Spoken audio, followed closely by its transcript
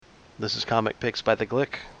This is Comic Picks by the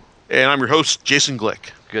Glick. And I'm your host, Jason Glick.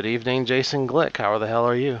 Good evening, Jason Glick. How the hell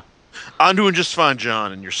are you? I'm doing just fine,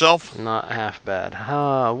 John. And yourself? Not half bad.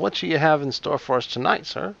 What do you have in store for us tonight,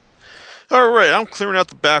 sir? All right, I'm clearing out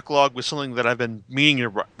the backlog with something that I've been meaning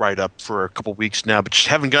to write up for a couple weeks now, but just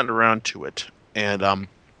haven't gotten around to it. And I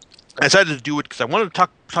decided to do it because I wanted to talk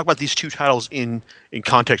about these two titles in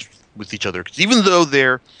context with each other. Because even though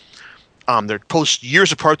they're published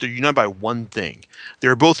years apart, they're united by one thing.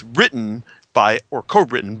 They're both written by or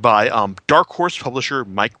co-written by Dark Horse publisher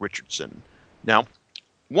Mike Richardson. Now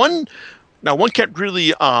one can't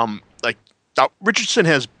really Richardson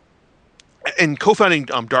has, in co-founding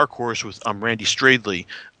Dark Horse with Randy Stradley,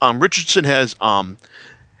 Richardson has a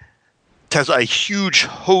huge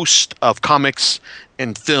host of comics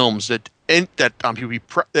and films that anyone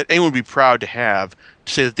would be proud to have,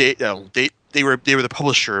 to say that they were the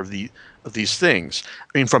publisher of these things.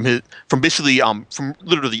 I mean, from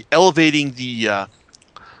literally elevating the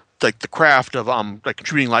craft of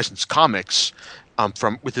contributing licensed comics,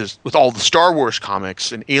 with all the Star Wars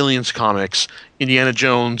comics and Aliens comics, Indiana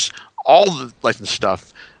Jones, all the licensed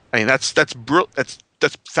stuff. I mean, that's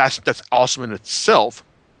awesome in itself.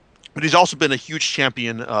 But he's also been a huge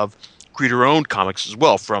champion of creator-owned comics as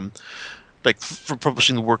well, from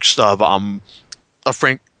publishing the works of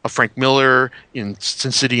Frank Miller in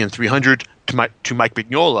Sin City and 300 to Mike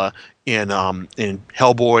Mignola in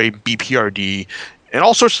Hellboy, BPRD, and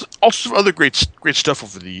all sorts of other great stuff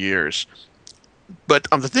over the years. But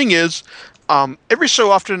the thing is, every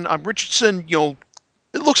so often, Richardson,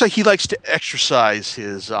 it looks like he likes to exercise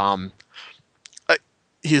his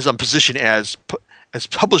position as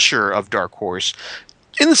publisher of Dark Horse,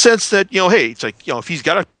 in the sense that, hey, it's like, if he's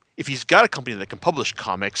got a company that can publish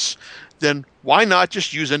comics, then why not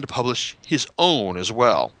just use them to publish his own as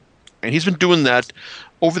well? And he's been doing that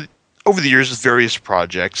over the years with various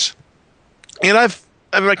projects, and I've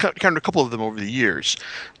counted a couple of them over the years.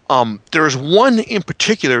 There is one in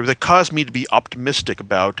particular that caused me to be optimistic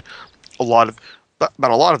about a lot of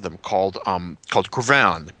them, called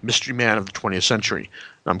Kravan, Mystery Man of the 20th Century.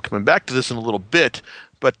 And I'm coming back to this in a little bit,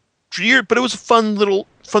 but it was a fun little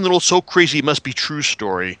so crazy it must be true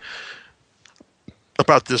story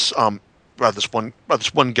about this one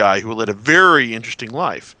guy who led a very interesting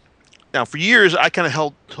life. Now, for years, I kind of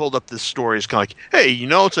held up this story as kind of like, hey,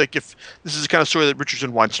 it's like, if this is the kind of story that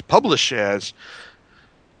Richardson wants to publish as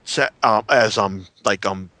one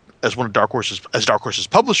of Dark Horse's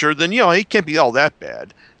publisher, then he can't be all that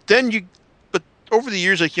bad. But over the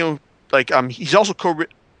years, he's also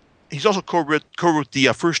co-wrote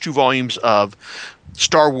the first two volumes of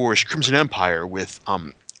Star Wars Crimson Empire with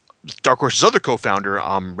Dark Horse's other co-founder,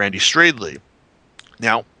 Randy Stradley.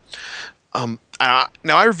 Now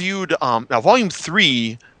I reviewed Volume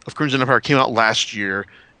 3 of Crimson Empire came out last year,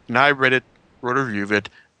 and I wrote a review of it,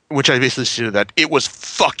 in which I basically said that it was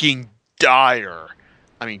fucking dire.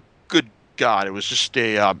 I mean, good God, it was just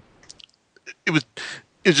a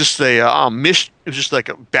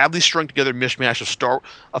badly strung together mishmash of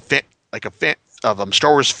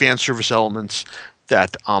Star Wars fan service elements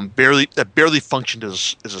that barely functioned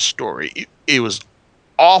as a story. It was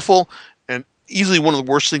awful, and easily one of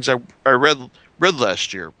the worst things I read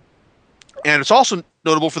last year. And it's also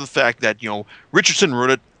notable for the fact that Richardson wrote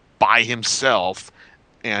it by himself,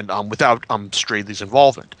 and without Stradley's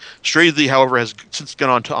involvement. Stradley, however, has since gone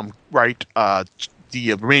on to write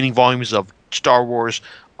the remaining volumes of Star Wars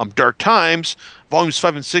Dark Times. Volumes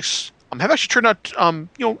 5 and 6 have actually turned out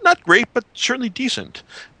not great, but certainly decent.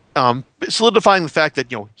 Solidifying the fact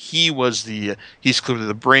that he's clearly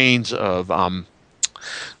the brains of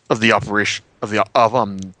the operation of the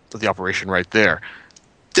operation right there.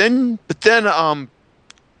 But then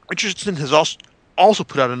Richardson has also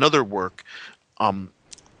put out another work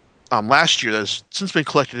last year that has since been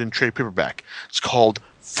collected in trade paperback. It's called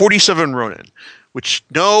 47 Ronin, which,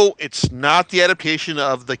 no, it's not the adaptation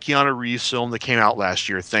of the Keanu Reeves film that came out last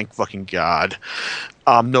year. Thank fucking God.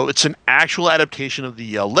 No, it's an actual adaptation of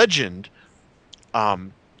the legend, or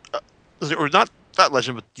not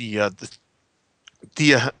legend, but the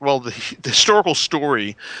historical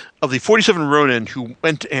story of the 47 Ronin who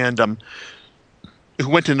went and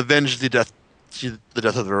avenged the death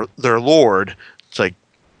of their lord. It's like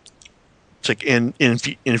in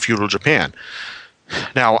feudal Japan.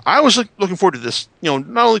 Now, I was looking forward to this, not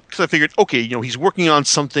only because I figured, okay, he's working on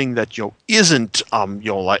something that isn't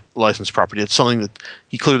licensed property. It's something that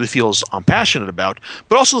he clearly feels passionate about,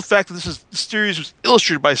 but also the fact that this series was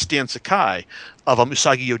illustrated by Stan Sakai of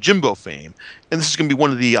Usagi Yojimbo fame, and this is going to be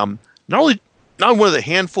one of the not one of the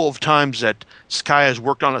handful of times that Sakai has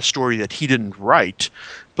worked on a story that he didn't write,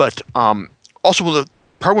 but also one of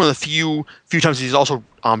probably one of the few times he's also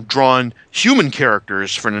drawn human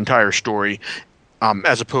characters for an entire story,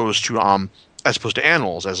 as opposed to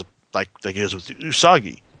animals, like it is with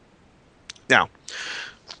Usagi. Now,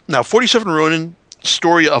 47 Ronin,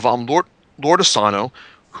 story of Lord Asano,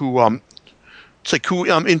 who it's like who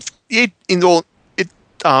the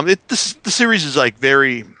series is like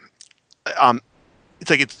very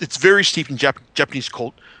it's very steeped in Japanese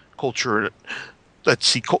culture. Let's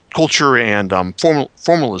see, culture and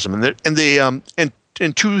formalism,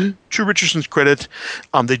 and to Richardson's credit,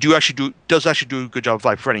 they does actually do a good job of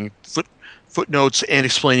like providing footnotes and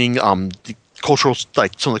explaining the cultural,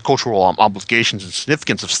 like some of the cultural obligations and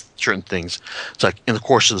significance of certain things. It's like in the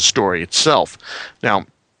course of the story itself. Now,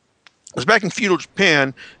 as back in feudal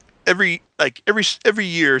Japan, every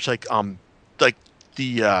year, it's like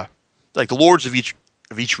the lords of each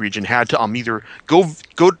region had to either go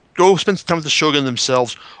spend some time with the shogun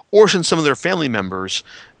themselves or send some of their family members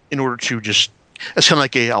in order to just as kind of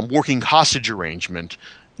like a working hostage arrangement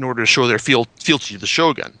in order to show their fealty to the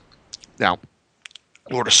shogun. Now,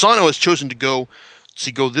 Lord Asano has chosen to go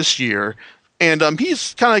this year, and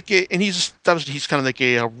he's kind of like he's kind of like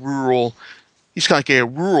a rural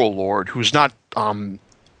lord who's not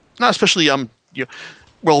especially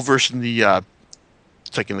well versed in the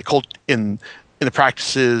it's like in the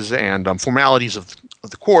practices and formalities of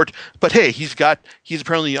the court. But hey, he's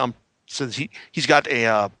apparently says he's got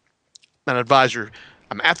an advisor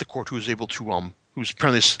at the court who's able to who's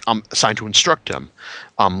apparently assigned to instruct him.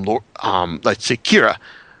 Let's say Kira.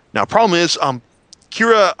 Now, problem is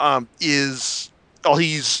Kira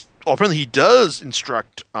apparently he does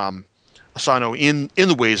instruct Asano in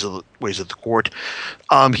the ways of the court.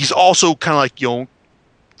 He's also kind of like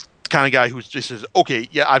kind of guy who just says, okay,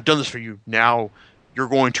 yeah, I've done this for you. Now you're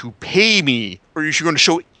going to pay me, or you're going to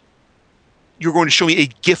show me a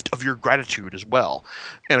gift of your gratitude as well.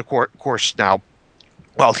 And of course now,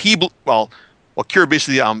 Kira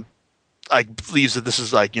basically believes that this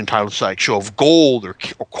is like entitled to like show of gold or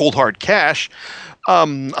cold hard cash.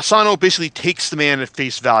 Asano basically takes the man at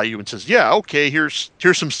face value and says, yeah, okay, here's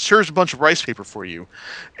a bunch of rice paper for you.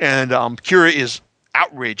 And Kira is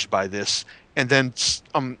outraged by this, and then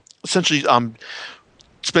essentially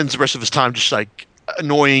spends the rest of his time just like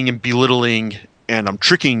annoying and belittling and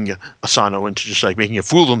tricking Asano into just like making a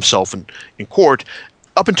fool of himself in court,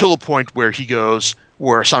 up until the point where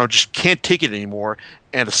where Asano just can't take it anymore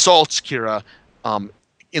and assaults Kira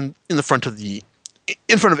in front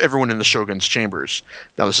of everyone in the shogun's chambers.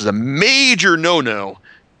 Now, this is a major no-no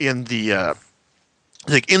in the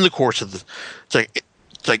in the course of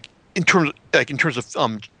in terms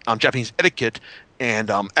of Japanese etiquette,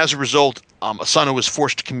 and as a result, Asano was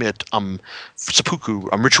forced to commit seppuku,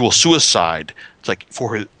 ritual suicide. It's like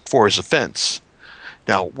for his offense.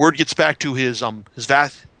 Now, word gets back to his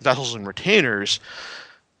vassals and retainers,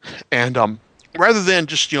 and rather than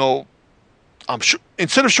just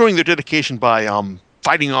instead of showing their dedication by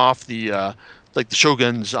fighting off the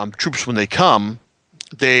shogun's troops when they come,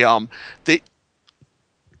 they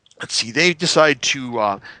decide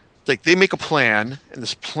to they make a plan, and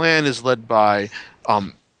this plan is led by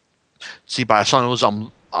Asano's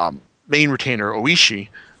main retainer Oishi,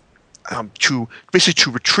 to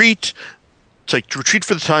retreat. To retreat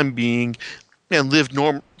for the time being and live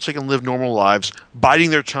normal lives,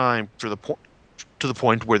 biding their time to the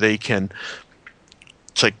point where they can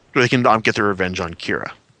get their revenge on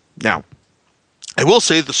Kira. Now, I will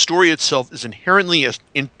say the story itself is inherently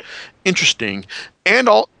interesting, and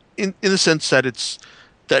all in the sense that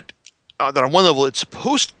that on one level it's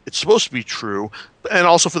supposed to be true, and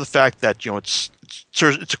also for the fact that it's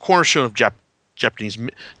a cornerstone of Japanese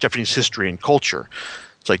history and culture.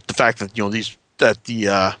 It's like the fact that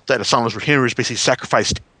that Asano's retainers basically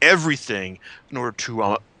sacrificed everything in order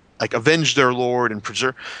to avenge their lord and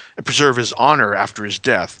preserve his honor after his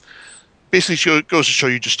death. Basically, goes to show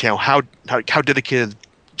you just how dedicated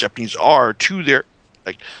Japanese are to their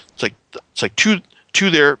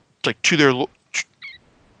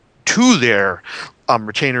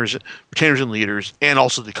retainers and leaders, and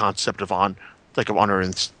also the concept of honor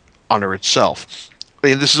itself.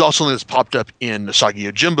 And this is also something that's popped up in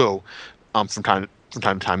Usagi Yojimbo from time to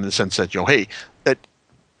time, in the sense that that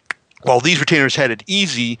while these retainers had it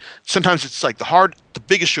easy, sometimes it's like the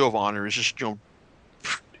biggest show of honor is just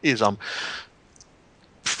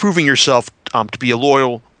proving yourself to be a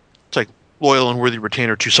loyal and worthy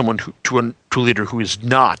retainer to someone to a leader who is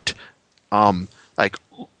not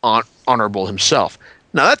honorable himself.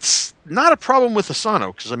 Now, that's not a problem with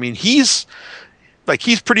Asano, because I mean he's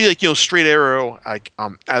pretty straight arrow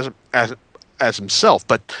as himself,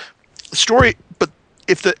 but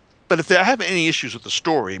if the but if I have any issues with the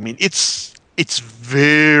story, I mean, it's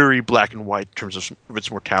very black and white in terms of its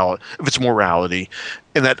mortality, of its morality,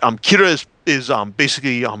 and that Kira is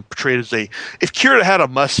basically portrayed as a, if Kira had a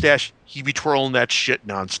mustache, he'd be twirling that shit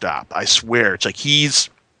nonstop. I swear, he's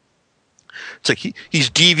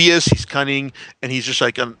devious, he's cunning, and he's just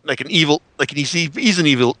like an evil, he's an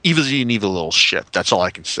evil little shit. That's all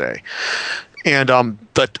I can say. And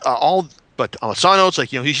Asano, it's like,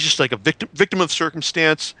 he's just like a victim of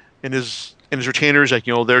circumstance, and his retainers, like,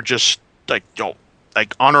 they're just like,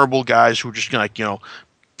 like honorable guys who are just gonna, like,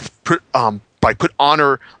 put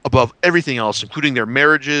honor above everything else, including their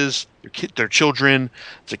marriages, their children,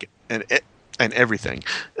 it's like, and everything.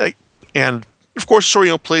 Like, and of course, the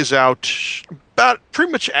story, plays out about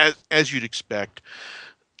pretty much as you'd expect.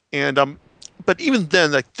 And but even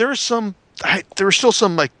then, like, there are still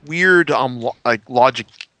some like weird like logic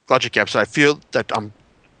gaps that I feel that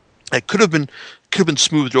it could have been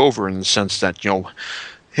smoothed over, in the sense that,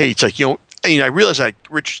 hey, it's like, I realize that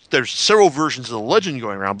there's several versions of the legend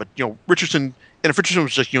going around, but Richardson, and if Richardson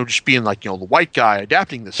was just being like, the white guy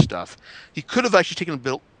adapting this stuff, he could have actually taken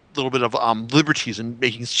a little bit of liberties in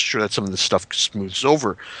making sure that some of this stuff smooths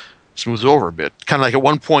over a bit. Kind of like at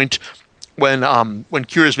one point when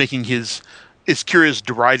Kira's making Kira's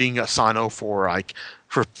deriding Asano for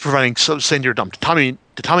providing sending tatami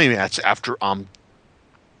mats after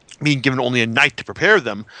being given only a night to prepare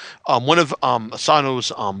them. One of Asano's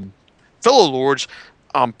fellow lords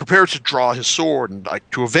prepares to draw his sword and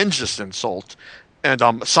to avenge this insult, and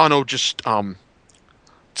Asano just I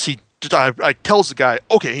tells the guy,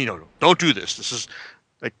 okay, don't do this. This is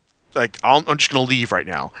I'm just gonna leave right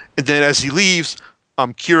now. And then as he leaves,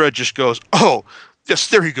 Kira just goes, oh, yes,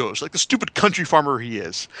 there he goes, like the stupid country farmer he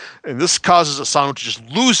is. And this causes Asano to just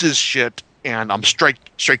lose his shit and strike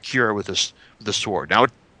Kira with the sword. Now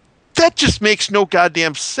that just makes no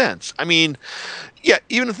goddamn sense. I mean, yeah,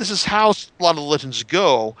 even if this is how a lot of the legends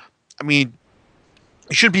go, I mean,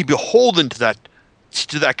 you shouldn't be beholden to that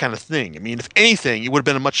kind of thing. I mean, if anything, it would have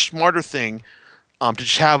been a much smarter thing to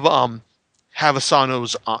just have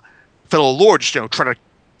Asano's fellow lord just try to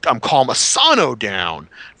calm Asano down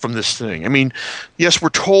from this thing. I mean, yes, we're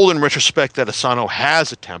told in retrospect that Asano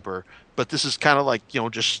has a temper, but this is kind of like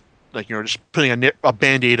just putting a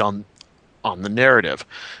band-aid on the narrative.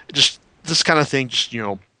 Just this kind of thing just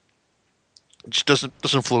just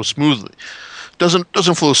doesn't flow smoothly.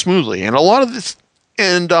 Doesn't flow smoothly, and a lot of this,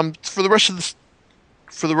 and for the rest of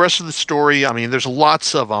the story, I mean, there's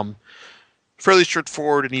lots of fairly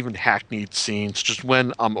straightforward and even hackneyed scenes. Just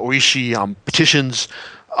when Oishi petitions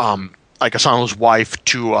like Asano's wife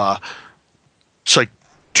to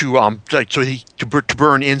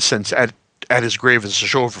burn incense at his grave as a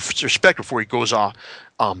show of respect before he goes off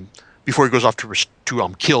to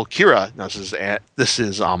kill Kira. Now, this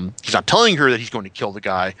is he's not telling her that he's going to kill the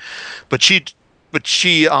guy, but she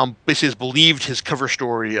basically has believed his cover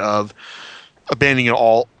story of abandoning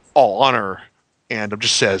all honor, and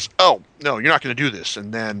just says, "Oh no, you're not going to do this."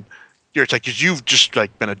 And then it's like, 'cause you've just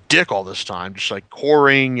like been a dick all this time, just like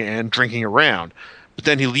whoring and drinking around. But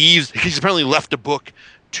then he leaves. He's apparently left a book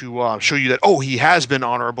to show you that, oh, he has been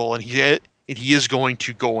honorable, and he is going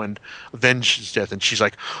to go and avenge his death. And she's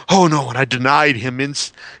like, "Oh no!" And I denied him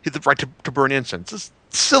the right to burn incense. It's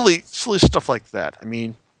silly stuff like that. I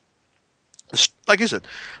mean, like I said,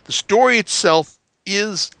 the story itself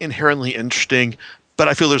is inherently interesting, but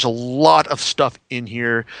I feel there's a lot of stuff in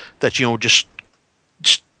here that feel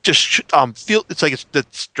it's like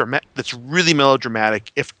that's really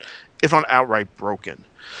melodramatic, if not outright broken.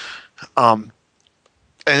 And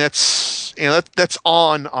that's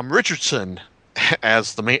on Richardson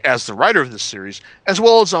as the writer of this series, as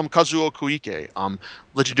well as Kazuo Koike,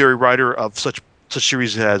 legendary writer of such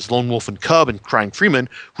series as Lone Wolf and Cub and Crying Freeman,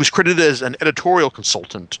 who's credited as an editorial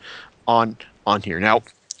consultant on here. Now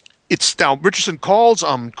Richardson calls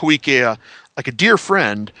Koike like a dear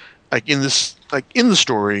friend, in the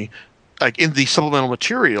story, in the supplemental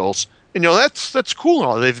materials. And that's cool and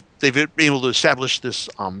all. They've been able to establish this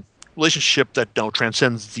relationship that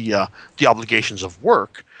transcends the obligations of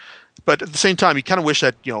work. But at the same time, you kind of wish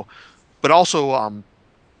that but also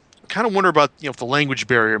kind of wonder about if the language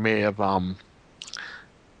barrier may have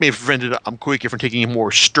prevented Koike from taking a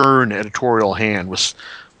more stern editorial hand with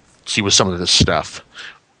some of this stuff,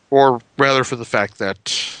 or rather for the fact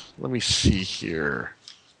that, let me see here.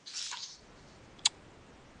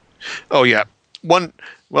 Oh yeah, one.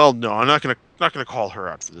 Well, no, I'm not gonna call her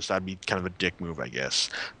out for this. That'd be kind of a dick move, I guess.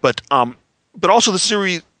 But also the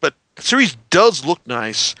series does look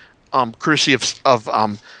nice, courtesy of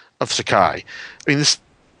Sakai. I mean,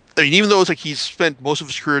 even though it's like he's spent most of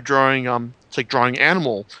his career drawing drawing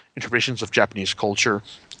animal interpretations of Japanese culture.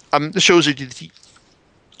 This shows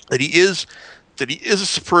that he is a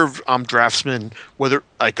superb draftsman, whether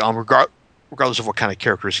regardless of what kind of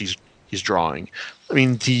characters he's drawing. I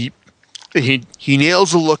mean, he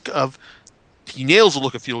nails the look of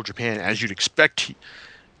feudal Japan as you'd expect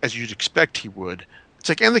he would. It's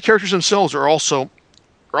like, and the characters themselves are also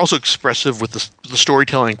expressive with the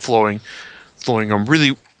storytelling flowing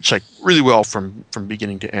really, it's like really well from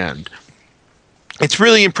beginning to end. It's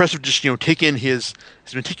really impressive just take in his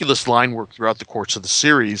meticulous line work throughout the course of the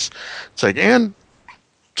series. And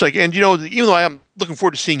even though I am looking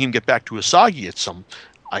forward to seeing him get back to Usagi at some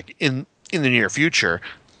in the near future,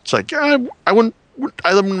 it's like I wouldn't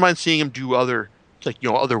mind seeing him do other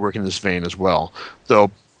work in this vein as well.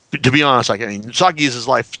 Though to be honest, Usagi is his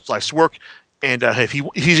life's work, and if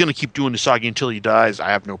he's going to keep doing Usagi until he dies, I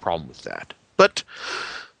have no problem with that. But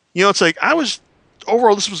it's like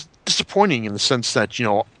overall this was disappointing in the sense that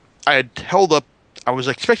I had held up. I was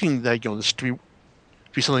expecting that this to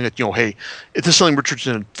be something that hey, if this is something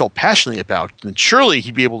Richardson felt passionately about, then surely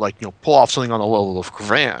he'd be able to pull off something on the level of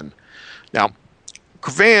Kravan. Now,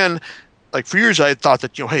 Kravan, for years I had thought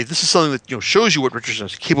that hey, this is something that shows you what Richardson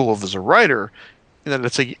is capable of as a writer, and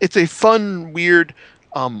that it's a fun, weird,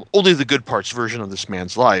 only the good parts version of this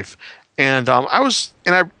man's life. And I was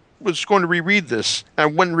going to reread this. And I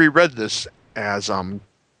went and reread this as in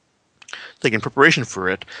preparation for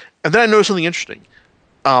it, and then I noticed something interesting.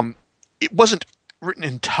 It wasn't written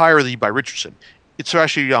entirely by Richardson. It's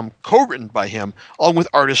actually co-written by him along with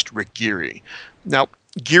artist Rick Geary. Now,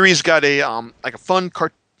 Geary's got a fun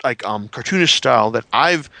cartoonish style that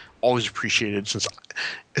I've always appreciated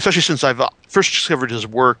especially since I've first discovered his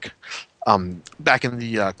work back in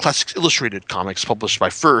the Classics Illustrated comics published by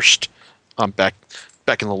First back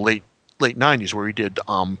in the late 90s, where he did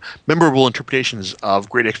memorable interpretations of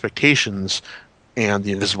Great Expectations and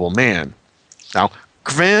The Invisible Man. Now,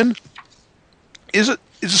 Kravan is a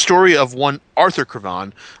story of one Arthur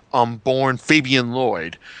Kravan, born Fabian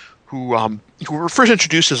Lloyd, who were first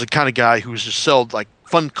introduced as a kind of guy who was just sold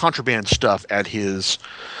fun contraband stuff at his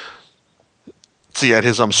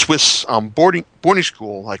Swiss boarding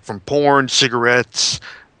school, from porn, cigarettes,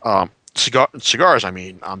 cigars.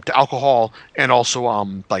 To alcohol, and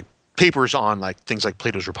also papers on things like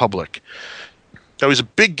Plato's Republic. So he's a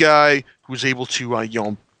big guy who was able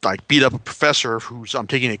to beat up a professor who's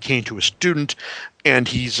taking a cane to a student, and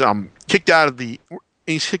he's kicked out of the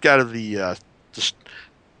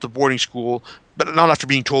boarding school, but not after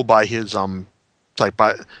being told by his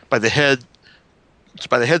by the head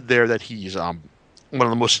there that he's one of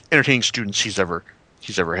the most entertaining students he's ever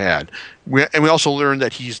had. We also learned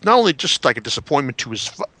that he's not only just a disappointment to his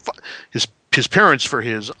parents for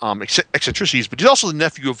his eccentricities, but he's also the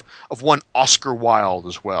nephew of one Oscar Wilde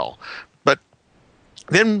as well. But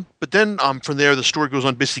then from there the story goes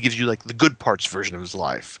on, basically gives you the good parts version of his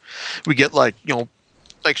life. We get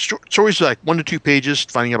stories 1 to 2 pages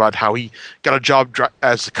finding about how he got a job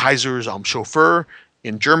as the Kaiser's chauffeur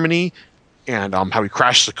in Germany, and how he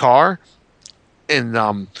crashed the car,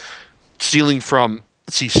 and stealing from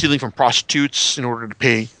prostitutes in order to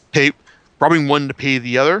pay robbing one to pay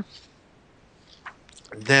the other.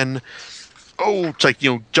 And then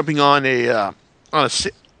jumping on a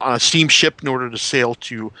steamship in order to sail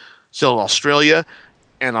to Australia,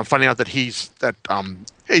 and I'm finding out that he's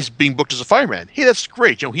being booked as a fireman. Hey, that's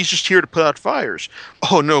great. He's just here to put out fires.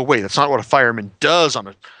 Oh no, wait, that's not what a fireman does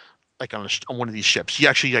on one of these ships. He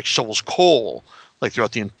actually shovels coal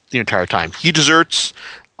throughout the entire time. He deserts.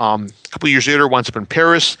 A couple of years later, winds up in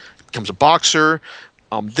Paris, becomes a boxer.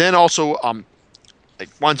 Then also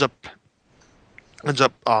winds up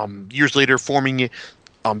years later forming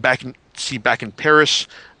back in Paris.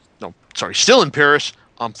 No, sorry, still in Paris.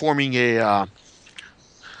 Forming a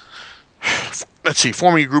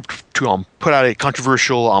forming a group to put out a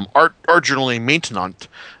controversial art journal named Maintenant,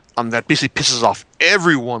 that basically pisses off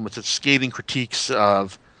everyone with its scathing critiques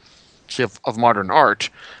of modern art.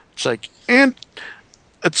 And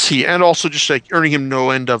also just earning him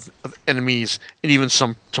no end of enemies and even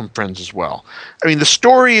some friends as well. The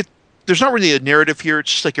story, there's not really a narrative here.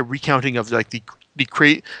 It's just a recounting of the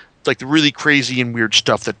really crazy and weird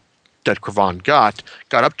stuff that Kravan got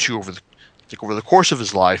up to over the course of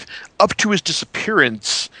his life, up to his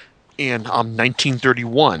disappearance in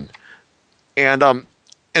 1931. And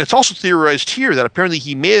it's also theorized here that apparently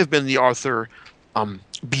he may have been the author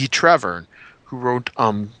B. Travern, who wrote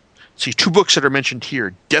 2 books that are mentioned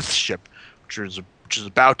here: Death Ship, which is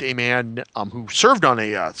about a man who served on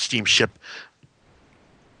a steamship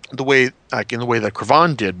in the way that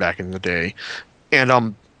Kravan did back in the day,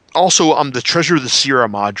 and also The Treasure of the Sierra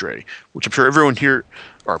Madre, which I'm sure everyone here,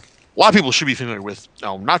 or a lot of people should be familiar with.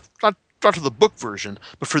 Not for the book version,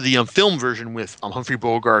 but for the film version with Humphrey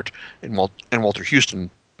Bogart and Walter Houston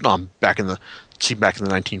back in the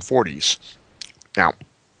 1940s. Now,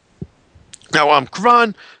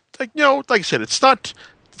 Karan, like I said, it's not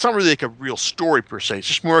really like a real story per se. It's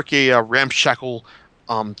just more like a ramshackle,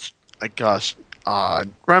 like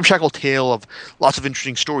ramshackle tale of lots of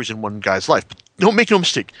interesting stories in one guy's life. But don't make no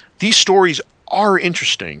mistake, these stories are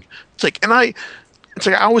interesting. It's like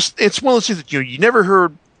it's one of those things that you never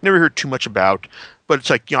heard too much about, but it's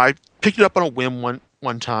like I picked it up on a whim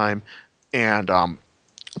one time, and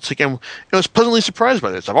it's like I was pleasantly surprised by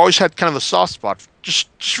this. I've always had kind of a soft spot just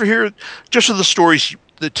for the stories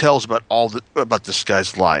that tells about about this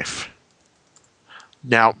guy's life.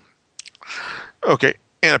 Now, okay,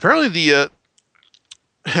 and apparently the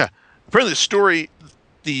story,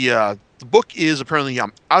 the book is apparently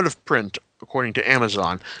out of print according to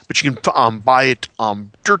Amazon, but you can buy it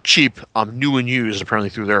dirt cheap, new and used, apparently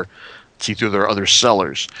through their other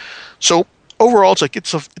sellers. So overall, it's like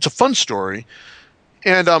it's a fun story,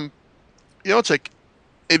 and it's like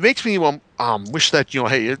it makes me wish that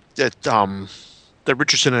that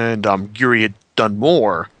Richardson and Geary had done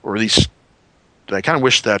more, or at least I kind of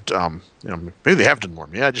wish that maybe they have done more.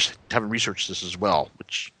 Maybe I just haven't researched this as well,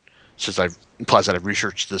 which implies that I've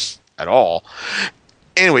researched this at all.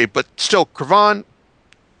 Anyway, but still, Cravan,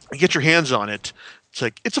 get your hands on it. It's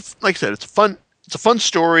like like I said, it's a fun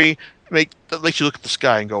story. That makes you look at the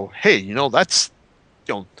sky and go, hey, that's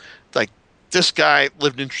like this guy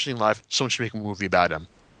lived an interesting life. Someone should make a movie about him.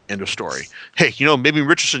 End of story. Hey, maybe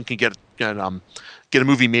Richardson can get a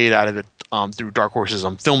movie made out of it through Dark Horse's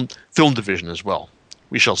film division as well.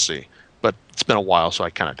 We shall see. But it's been a while, so I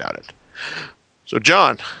kind of doubt it. So,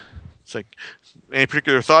 John, it's like, any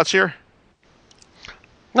particular thoughts here?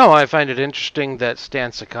 No, I find it interesting that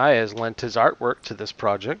Stan Sakai has lent his artwork to this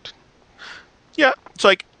project. Yeah, it's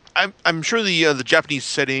like I'm sure the Japanese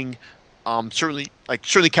setting certainly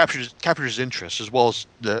captures his interest, as well as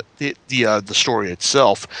the story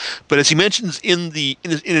itself. But as he mentions in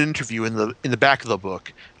an interview in the back of the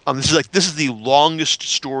book, this is the longest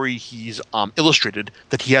story he's illustrated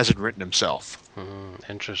that he hasn't written himself.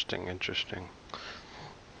 Interesting.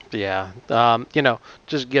 Yeah,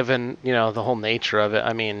 just given the whole nature of it.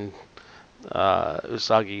 I mean,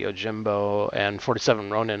 Usagi Yojimbo and 47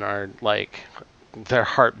 Ronin are like their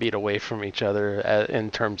heartbeat away from each other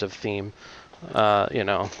in terms of theme.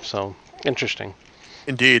 So interesting.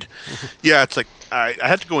 Indeed, yeah. It's like I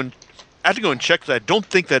had to go and check that. I don't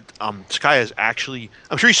think that Sakai has actually.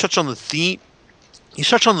 I'm sure he's touched on the theme. He's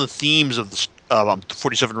touched on the themes of the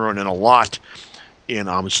 47 Ronin a lot in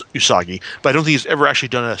Usagi, but I don't think he's ever actually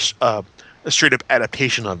done a straight up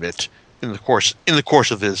adaptation of it in the course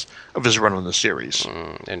of his run on the series.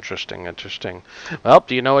 Interesting. Well,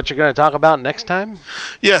 do you know what you're going to talk about next time?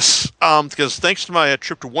 Yes, because thanks to my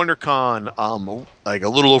trip to WonderCon, like a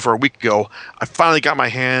little over a week ago, I finally got my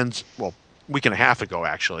hands. Well, a week and a half ago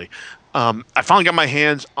actually. I finally got my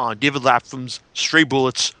hands on David Lapham's Stray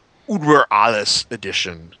Bullets Udwer Alles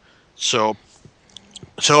edition. So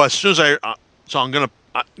as soon as I'm gonna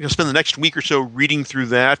spend the next week or so reading through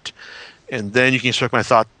that, and then you can expect my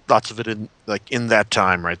thoughts of it in that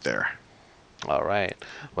time right there. All right.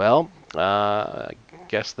 Well, I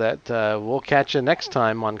guess that we'll catch you next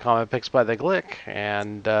time on Comic Picks by the Glick,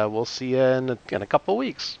 and we'll see you in a couple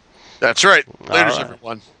weeks. That's right. Later, right.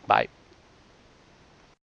 everyone. Bye.